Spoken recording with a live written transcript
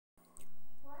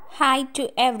Hi to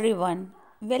everyone.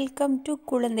 Welcome to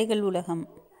Kulanthaigal Ulagam.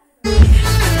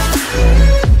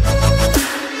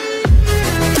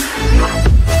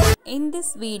 In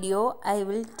this video, I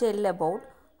will tell about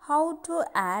how to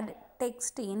add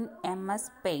text in MS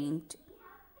Paint.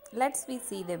 Let's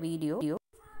see the video.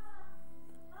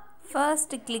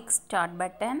 First, click Start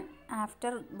button.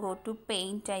 After, go to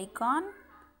Paint icon.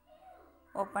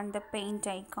 Open the Paint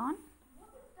icon.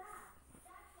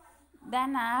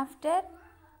 Then after,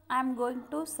 I am going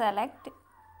to select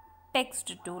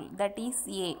text tool, that is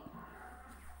A.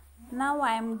 Now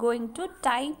I am going to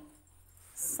type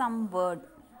some word.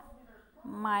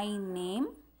 My name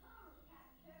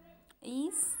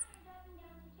is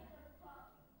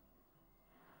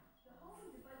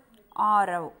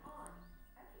Arav.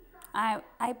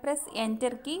 I press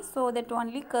enter key so that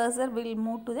only cursor will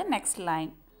move to the next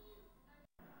line.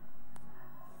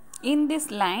 In this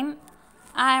line,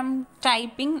 I am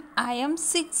typing I am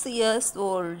 6 years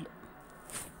old.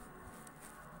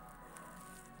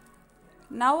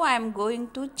 Now I am going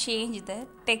to change the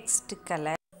text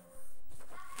color,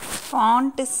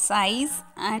 font size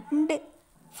and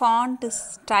font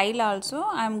style also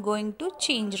I am going to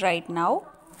change right now.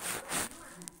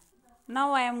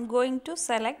 Now I am going to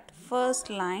select first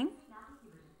line.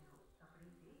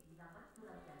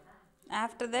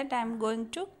 After that I am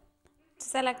going to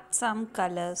select some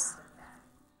colors.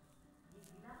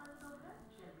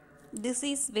 This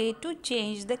is way to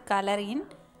change the color in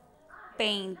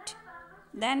Paint.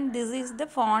 Then this is the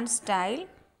font style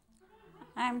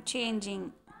I am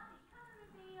changing.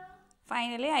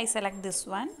 Finally I select this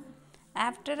one.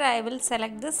 After I will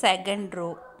select the second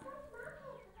row.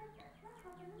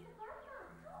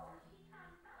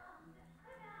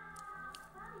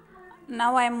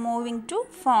 Now I am moving to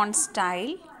font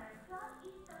style.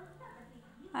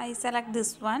 I select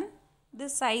this one.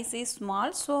 This size is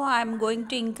small, so I am going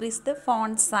to increase the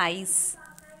font size.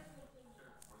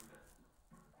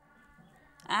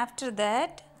 After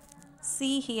that,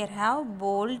 see here how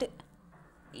bold,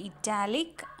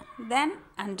 italic, then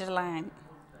underline.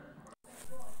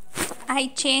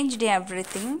 I changed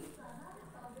everything.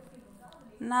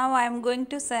 Now I am going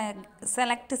to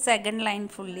select second line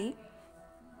fully.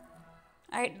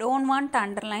 I don't want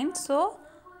underline, so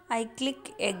I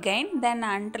click again, then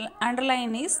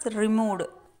underline is removed.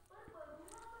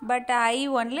 But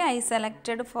I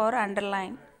selected for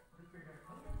underline.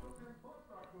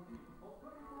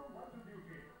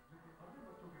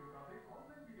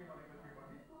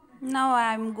 Now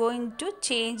I am going to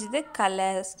change the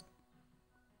colors.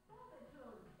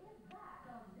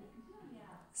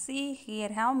 See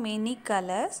here how many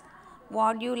colors.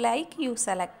 What you like, you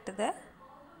select the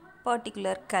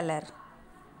particular color.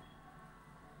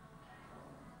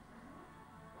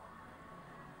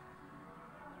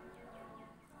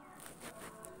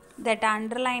 That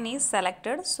underline is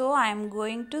selected, so I am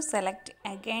going to select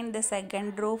again the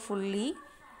second row fully.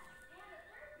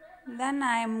 Then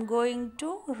I am going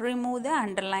to remove the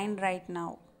underline right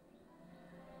now.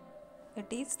 It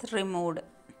is removed.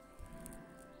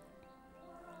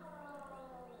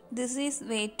 This is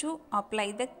way to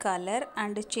apply the color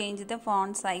and change the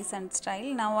font size and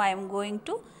style. Now I am going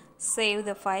to save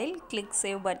the file. Click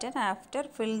save button. After,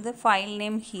 fill the file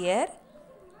name here.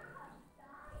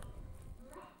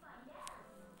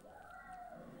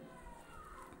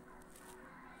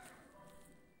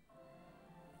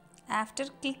 After,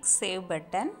 click save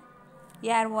button.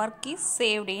 Your work is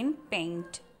saved in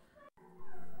Paint.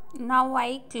 Now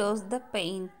I close the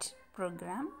Paint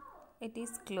program. It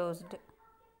is closed.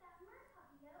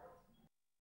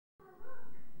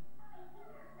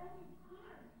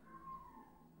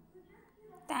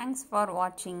 Thanks for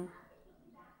watching.